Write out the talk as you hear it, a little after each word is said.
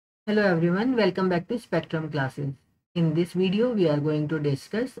Hello everyone, welcome back to Spectrum classes. In this video, we are going to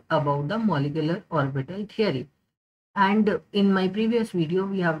discuss about the molecular orbital theory. And in my previous video,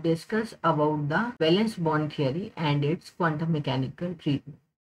 we have discussed about the valence bond theory and its quantum mechanical treatment.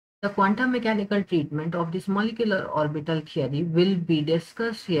 The quantum mechanical treatment of this molecular orbital theory will be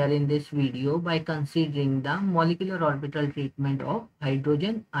discussed here in this video by considering the molecular orbital treatment of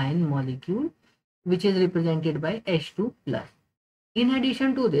hydrogen ion molecule, which is represented by H2 plus. In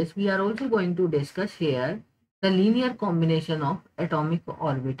addition to this, we are also going to discuss here the linear combination of atomic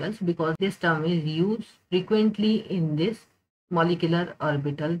orbitals because this term is used frequently in this molecular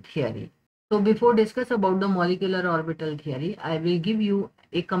orbital theory. So before discuss about the molecular orbital theory, I will give you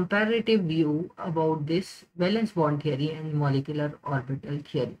a comparative view about this valence bond theory and molecular orbital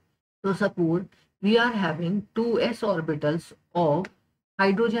theory. So suppose we are having two s orbitals of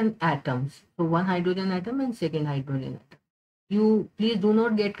hydrogen atoms. So one hydrogen atom and second hydrogen atom. You please do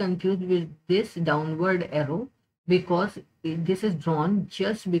not get confused with this downward arrow because this is drawn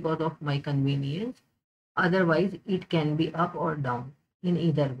just because of my convenience. Otherwise, it can be up or down in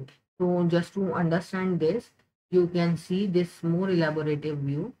either way. So just to understand this, you can see this more elaborative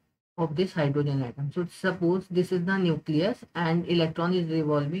view of this hydrogen atom. So suppose this is the nucleus and electron is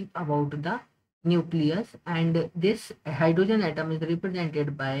revolving about the nucleus, and this hydrogen atom is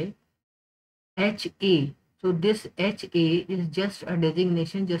represented by HA. So this HA is just a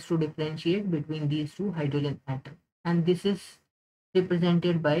designation just to differentiate between these two hydrogen atoms, and this is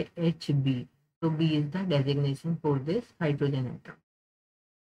represented by HB. So B is the designation for this hydrogen atom.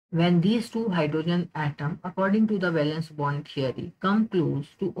 When these two hydrogen atoms, according to the valence bond theory, come close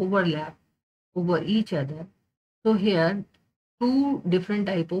to overlap over each other, so here two different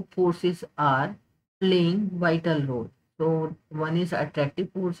type of forces are playing vital role. So one is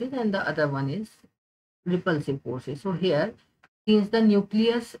attractive forces and the other one is repulsive forces. So here, since the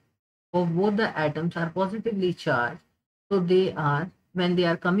nucleus of both the atoms are positively charged, so they are, when they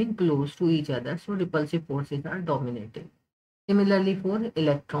are coming close to each other, so repulsive forces are dominating. Similarly for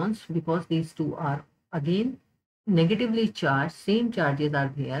electrons, because these two are again negatively charged, same charges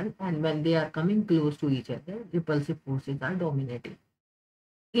are there, and when they are coming close to each other, repulsive forces are dominating.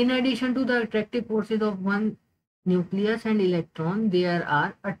 In addition to the attractive forces of one nucleus and electron, there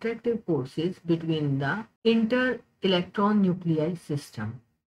are attractive forces between the inter-electron nuclei system.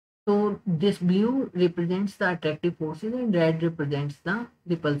 So this blue represents the attractive forces and red represents the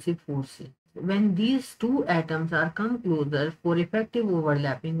repulsive forces. When these two atoms are come closer for effective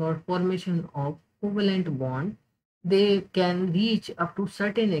overlapping or formation of covalent bond, they can reach up to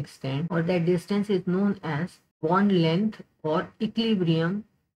certain extent, or that distance is known as bond length or equilibrium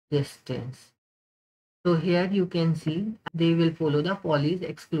distance. So here you can see they will follow the Pauli's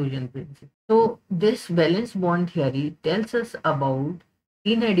exclusion principle. So this valence bond theory tells us about,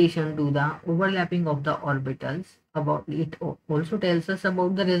 in addition to the overlapping of the orbitals, about it also tells us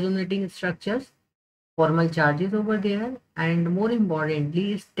about the resonating structures, formal charges over there, and more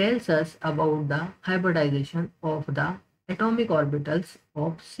importantly, it tells us about the hybridization of the atomic orbitals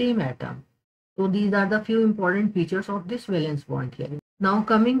of same atom. So these are the few important features of this valence bond theory. Now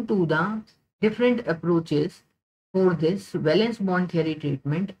coming to the different approaches for this valence bond theory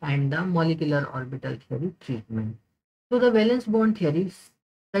treatment and the molecular orbital theory treatment. So the valence bond theory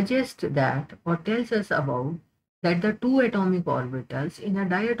suggests that, or tells us about, that the two atomic orbitals in a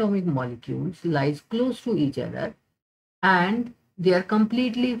diatomic molecules lies close to each other and they are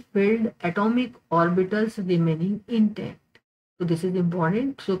completely filled, atomic orbitals remaining intact. So this is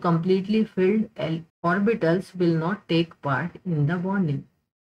important. So completely filled orbitals will not take part in the bonding.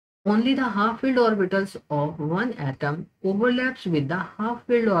 Only the half-filled orbitals of one atom overlaps with the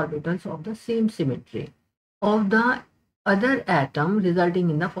half-filled orbitals of the same symmetry of the other atom,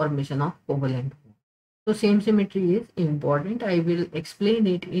 resulting in the formation of covalent bond. So same symmetry is important. I will explain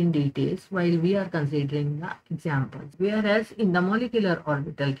it in details while we are considering the examples. Whereas in the molecular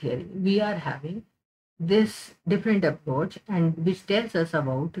orbital theory, we are having this different approach, and which tells us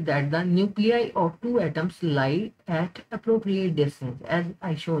about that the nuclei of two atoms lie at appropriate distance, as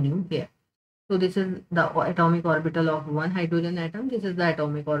I shown you here. So this is the atomic orbital of one hydrogen atom, this is the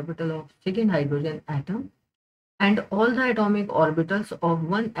atomic orbital of second hydrogen atom, and all the atomic orbitals of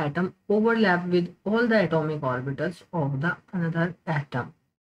one atom overlap with all the atomic orbitals of the another atom.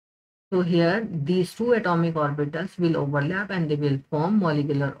 So here these two atomic orbitals will overlap and they will form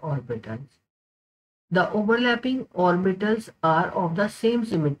molecular orbitals. The overlapping orbitals are of the same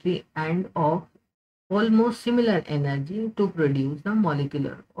symmetry and of almost similar energy to produce the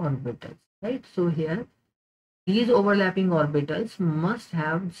molecular orbitals, right? So here, these overlapping orbitals must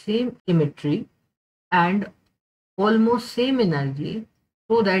have same symmetry and almost same energy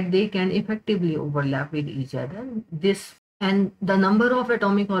so that they can effectively overlap with each other. This and the number of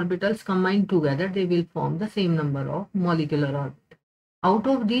atomic orbitals combined together, they will form the same number of molecular orbitals. Out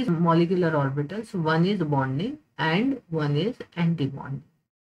of these molecular orbitals, one is bonding and one is antibonding.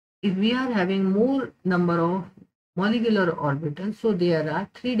 If we are having more number of molecular orbitals, so there are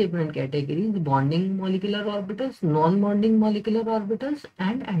three different categories: bonding molecular orbitals, non-bonding molecular orbitals,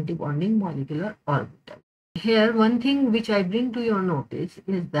 and antibonding molecular orbitals. Here, one thing which I bring to your notice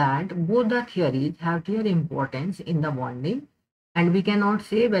is that both the theories have their importance in the bonding, and we cannot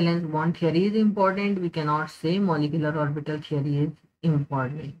say valence bond theory is important, we cannot say molecular orbital theory is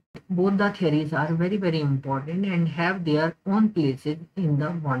important. Both the theories are very, very important and have their own places in the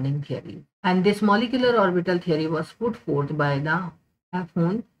bonding theory. And this molecular orbital theory was put forth by the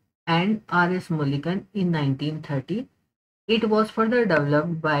Hafun and R.S. Mulliken in 1930. It was further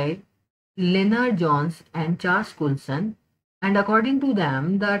developed by Leonard Jones and Charles Coulson, and according to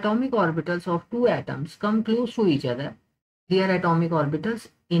them, the atomic orbitals of two atoms come close to each other. Their atomic orbitals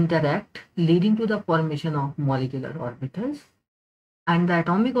interact, leading to the formation of molecular orbitals, and the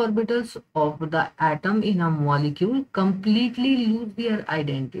atomic orbitals of the atom in a molecule completely lose their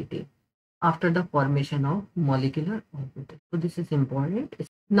identity after the formation of molecular orbitals. So this is important.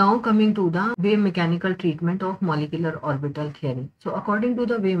 Now coming to the wave mechanical treatment of molecular orbital theory. So according to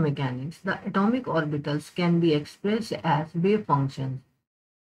the wave mechanics, the atomic orbitals can be expressed as wave functions,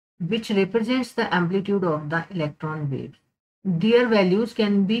 which represents the amplitude of the electron waves. Their values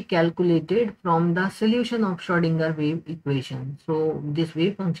can be calculated from the solution of Schrödinger wave equation. So this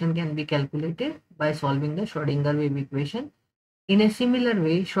wave function can be calculated by solving the Schrödinger wave equation. In a similar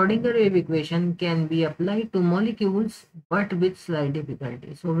way, Schrödinger wave equation can be applied to molecules but with slight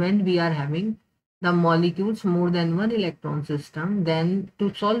difficulty. So when we are having the molecules more than one electron system, then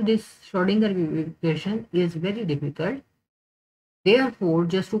to solve this Schrödinger wave equation is very difficult. Therefore,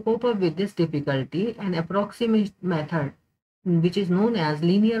 just to cope up with this difficulty, an approximate method which is known as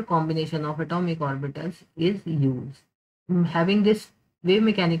linear combination of atomic orbitals is used. Having this wave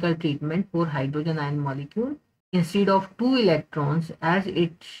mechanical treatment for hydrogen ion molecule, instead of two electrons as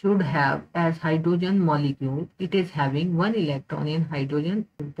it should have as hydrogen molecule, it is having one electron in hydrogen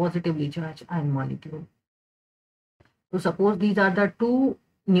positively charged ion molecule. So suppose these are the two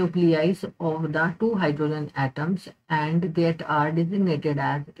nuclei of the two hydrogen atoms and that are designated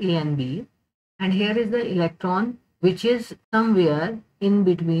as A and B, and here is the electron which is somewhere in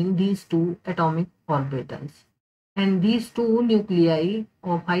between these two atomic orbitals, and these two nuclei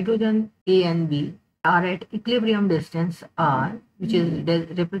of hydrogen A and B are at equilibrium distance r, which is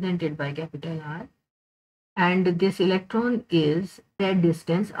represented by capital R, and this electron is at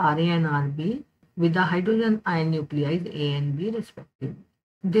distance Ra and Rb with the hydrogen ion nuclei A and B respectively.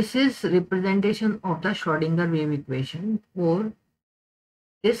 This is representation of the Schrödinger wave equation for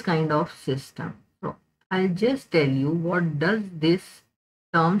this kind of system. So I'll just tell you what does this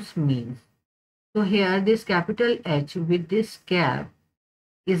terms means. So here this capital H with this cap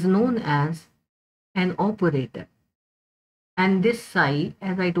is known as an operator, and this psi,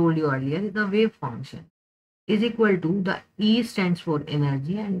 as I told you earlier, is the wave function, is equal to the E stands for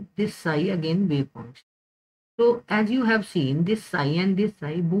energy and this psi again wave function. So as you have seen, this psi and this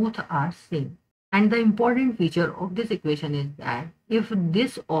psi both are same, and the important feature of this equation is that if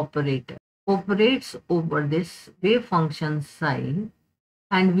this operator operates over this wave function psi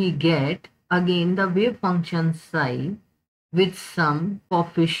and we get again the wave function psi with some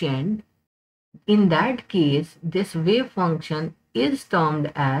coefficient, in that case, this wave function is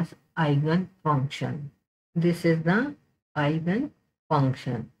termed as eigenfunction. This is the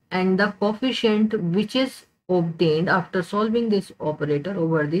eigenfunction. And the coefficient which is obtained after solving this operator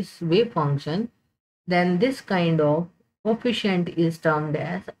over this wave function, then this kind of coefficient is termed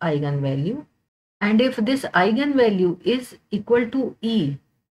as eigenvalue. And if this eigenvalue is equal to E,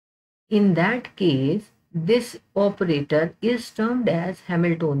 in that case, this operator is termed as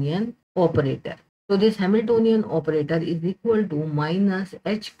Hamiltonian operator. So this Hamiltonian operator is equal to minus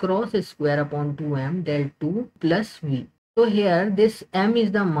h cross square upon 2m del 2 plus v. So here this m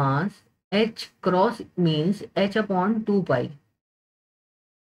is the mass, h cross means h upon 2 pi,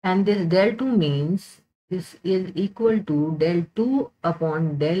 and this del 2 means this is equal to del 2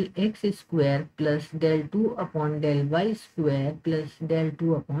 upon del x square plus del 2 upon del y square plus del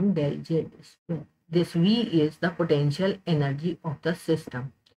 2 upon del z square. This v is the potential energy of the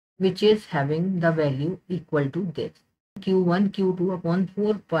system, which is having the value equal to this q1 q2 upon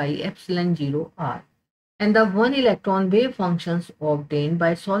 4 pi epsilon 0 r. And the one electron wave functions obtained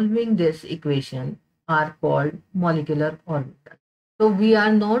by solving this equation are called molecular orbitals. So we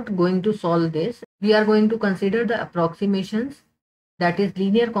are not going to solve this. We are going to consider the approximations that is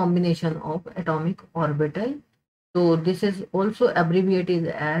linear combination of atomic orbital. So this is also abbreviated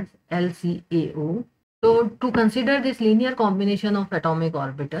as LCAO. So to consider this linear combination of atomic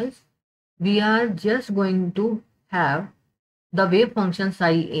orbitals, we are just going to have the wave function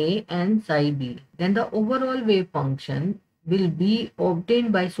psi A and psi B. Then the overall wave function will be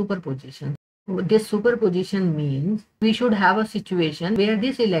obtained by superposition. This superposition means we should have a situation where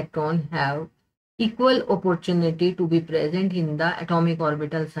this electron have equal opportunity to be present in the atomic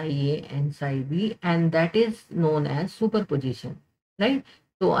orbital psi A and psi B, and that is known as superposition, right?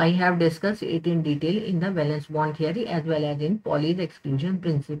 So I have discussed it in detail in the valence bond theory as well as in Pauli's exclusion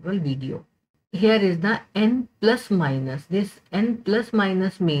principle video. Here is the n plus minus. This n plus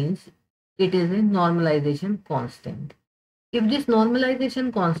minus means it is a normalization constant. If this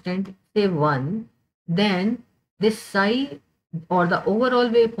normalization constant say 1, then this psi or the overall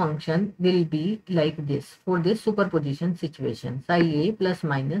wave function will be like this for this superposition situation, psi A plus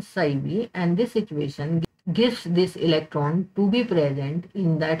minus psi B, and this situation gives this electron to be present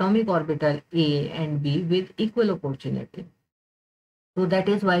in the atomic orbital A and B with equal opportunity. So that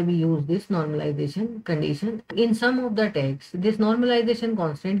is why we use this normalization condition. In some of the texts, this normalization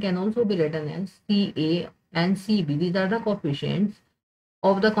constant can also be written as Ca and Cb. These are the coefficients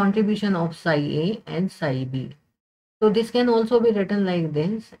of the contribution of psi A and psi B. So this can also be written like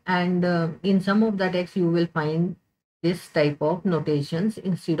this, and in some of the texts you will find this type of notations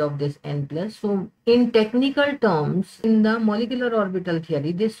instead of this n plus. So in technical terms, in the molecular orbital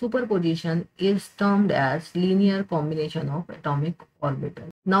theory, this superposition is termed as linear combination of atomic orbitals.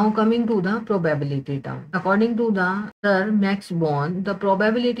 Now coming to the probability term. According to the Sir Max Born, the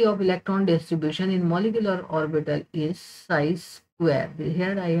probability of electron distribution in molecular orbital is psi square.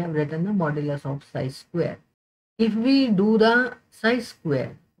 Here I have written the modulus of psi square. If we do the psi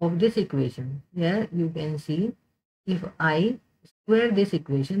square of this equation, here you can see, if I square this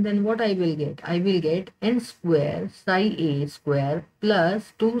equation, then what I will get? I will get n square psi A square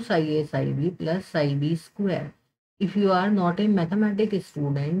plus 2 psi A psi B plus psi B square. If you are not a mathematics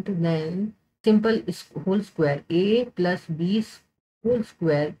student, then simple whole square A plus B whole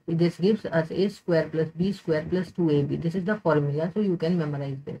square, this gives us A square plus B square plus 2AB. This is the formula, so you can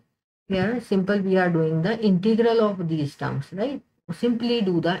memorize this. Here simple we are doing the integral of these terms, right? Simply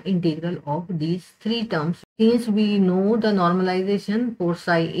do the integral of these three terms. Since we know the normalization for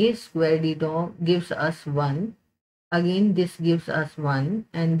psi A square d dou gives us 1, again this gives us 1,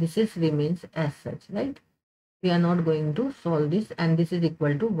 and this is remains as such, right? We are not going to solve this, and this is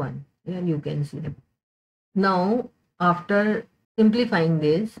equal to 1. Here you can see. Now after simplifying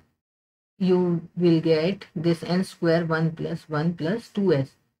this, you will get this n square 1 plus 2s.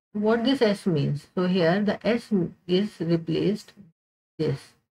 What this s means? So here the s is replaced this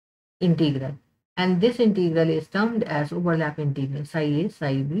integral, and this integral is termed as overlap integral psi A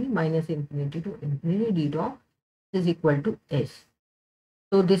psi B minus infinity to infinity d dou is equal to s.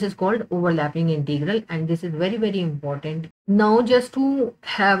 So this is called overlapping integral, and this is very, very important. Now just to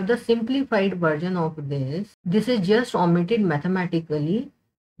have the simplified version of this is just omitted mathematically,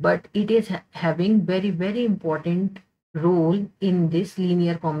 but it is having very, very important role in this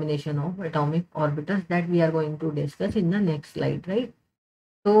linear combination of atomic orbitals that we are going to discuss in the next slide, right?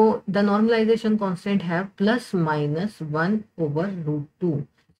 So the normalization constant have plus minus 1 over root 2.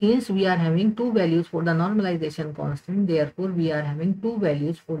 Since we are having two values for the normalization constant, therefore we are having two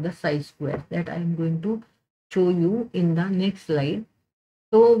values for the psi square that I am going to show you in the next slide.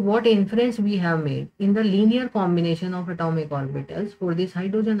 So what inference we have made in the linear combination of atomic orbitals for this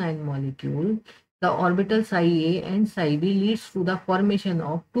hydrogen ion molecule, the orbital psi A and psi B leads to the formation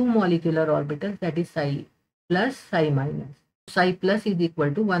of two molecular orbitals, that is psi plus psi minus. Psi plus is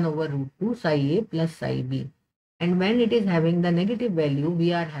equal to 1 over root 2 psi A plus psi B. And when it is having the negative value,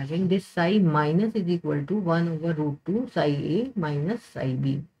 we are having this psi minus is equal to 1 over root 2 psi A minus psi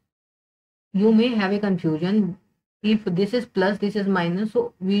B. You may have a confusion. If this is plus, this is minus,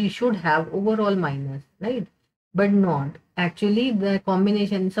 so we should have overall minus, right? But not. Actually, the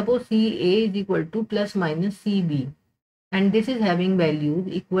combination, suppose CA is equal to plus minus CB, and this is having values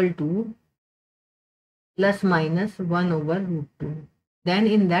equal to plus minus 1 over root 2. Then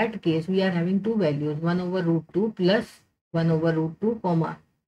in that case, we are having two values, 1 over root 2 plus 1 over root 2, comma,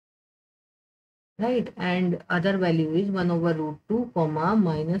 right? And other value is 1 over root 2, comma,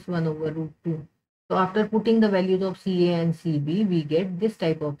 minus 1 over root 2. So after putting the values of CA and CB, we get this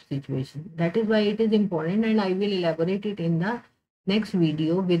type of situation. That is why it is important, and I will elaborate it in the next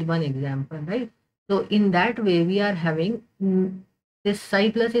video with one example, right? So in that way, we are having this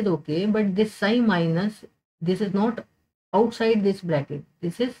psi plus is okay, but this psi minus, this is not outside this bracket.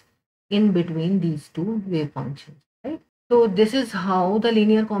 This is in between these two wave functions, right? So this is how the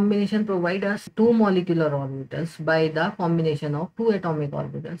linear combination provides us two molecular orbitals by the combination of two atomic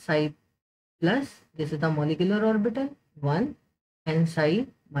orbitals, psi plus, this is the molecular orbital, one, and psi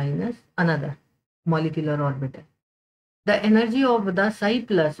minus another molecular orbital. The energy of the psi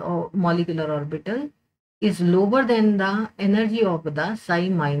plus or molecular orbital is lower than the energy of the psi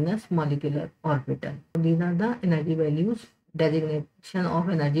minus molecular orbital. So these are the energy values, designation of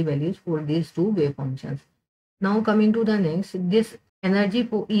energy values for these two wave functions. Now coming to the next, this energy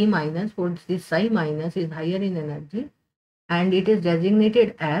for E minus for this psi minus is higher in energy and it is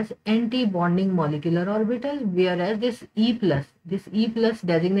designated as anti-bonding molecular orbital, whereas this E plus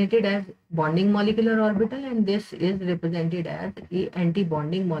designated as bonding molecular orbital, and this is represented as a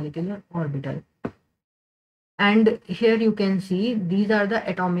anti-bonding molecular orbital. And here you can see these are the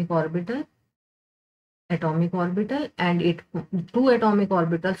atomic orbital, and two atomic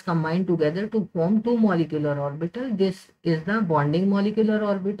orbitals combine together to form two molecular orbital. This is the bonding molecular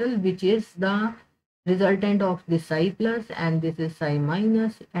orbital, which is the resultant of this psi plus, and this is psi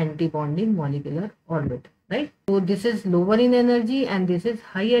minus anti-bonding molecular orbital, right? So this is lower in energy and this is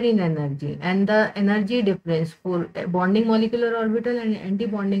higher in energy, and the energy difference for bonding molecular orbital and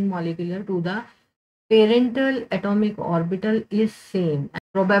anti-bonding molecular to the parental atomic orbital is same.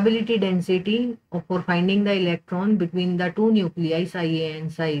 Probability density for finding the electron between the two nuclei psi A and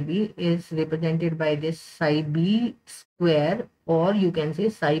psi B is represented by this psi B square, or you can say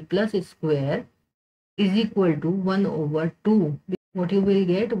psi plus square, is equal to 1 over 2. What you will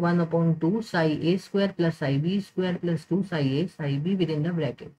get 1 upon 2 psi A square plus psi B square plus 2 psi A psi B within the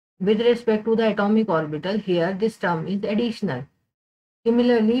bracket. With respect to the atomic orbital, here this term is additional.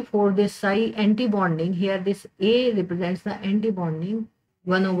 Similarly, for this psi anti-bonding, here this A represents the anti-bonding,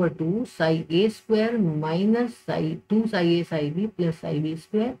 1 over 2 psi A square minus psi 2 psi A psi B plus psi B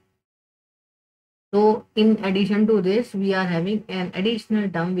square. So in addition to this, we are having an additional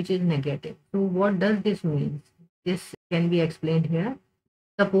term which is negative. So what does this mean? This can be explained here.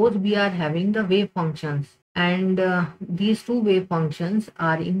 Suppose we are having the wave functions, and these two wave functions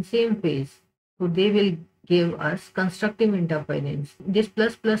are in same phase. So they will give us constructive interference. This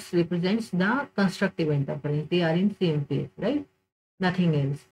plus plus represents the constructive interference. They are in same phase, right? Nothing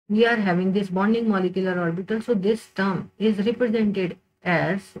else. We are having this bonding molecular orbital. So this term is represented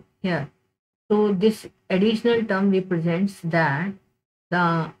as here. So this additional term represents that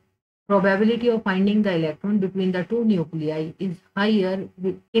the probability of finding the electron between the two nuclei is higher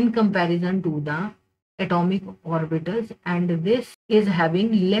in comparison to the atomic orbitals, and this is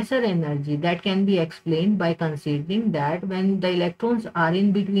having lesser energy. That can be explained by considering that when the electrons are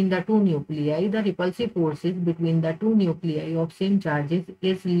in between the two nuclei, the repulsive forces between the two nuclei of same charges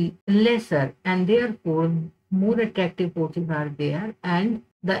is lesser, and therefore more attractive forces are there and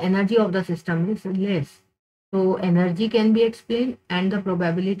the energy of the system is less. So energy can be explained and the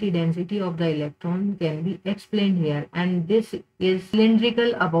probability density of the electron can be explained here, and this is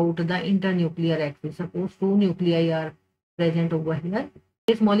cylindrical about the internuclear axis. Suppose two nuclei are present over here.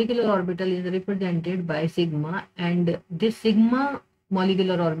 This molecular orbital is represented by sigma, and this sigma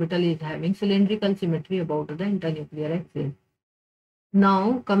molecular orbital is having cylindrical symmetry about the internuclear axis.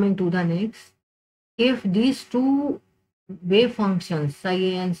 Now coming to the next, if these two wave functions psi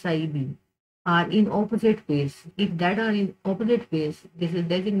A and psi B are in opposite phase, if that are in opposite phase, this is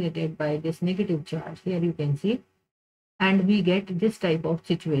designated by this negative charge, here you can see, and we get this type of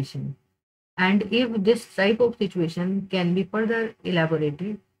situation. And if this type of situation can be further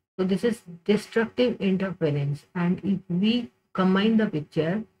elaborated, so this is destructive interference, and if we combine the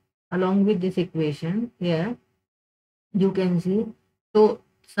picture along with this equation here, you can see, so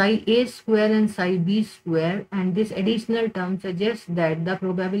psi A square and psi B square, and this additional term suggests that the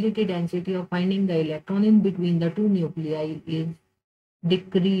probability density of finding the electron in between the two nuclei is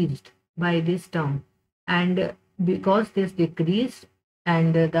decreased by this term, and because this decreased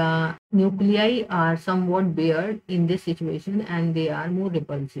and the nuclei are somewhat bare in this situation and they are more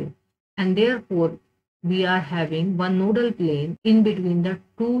repulsive, and therefore we are having one nodal plane in between the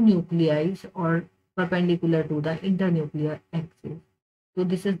two nuclei or perpendicular to the internuclear axis. So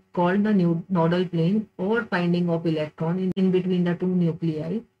this is called the nodal plane, or finding of electron in between the two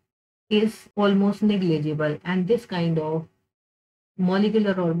nuclei is almost negligible, and this kind of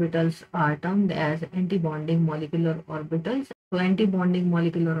molecular orbitals are termed as antibonding molecular orbitals. So antibonding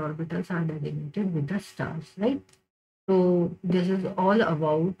molecular orbitals are designated with the stars, right? So this is all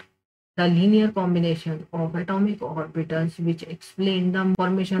about the linear combination of atomic orbitals which explain the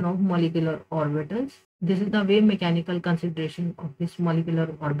formation of molecular orbitals. This is the wave mechanical consideration of this molecular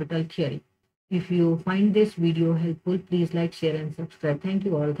orbital theory. If you find this video helpful, please like, share and subscribe. Thank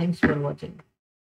you all. Thanks for watching.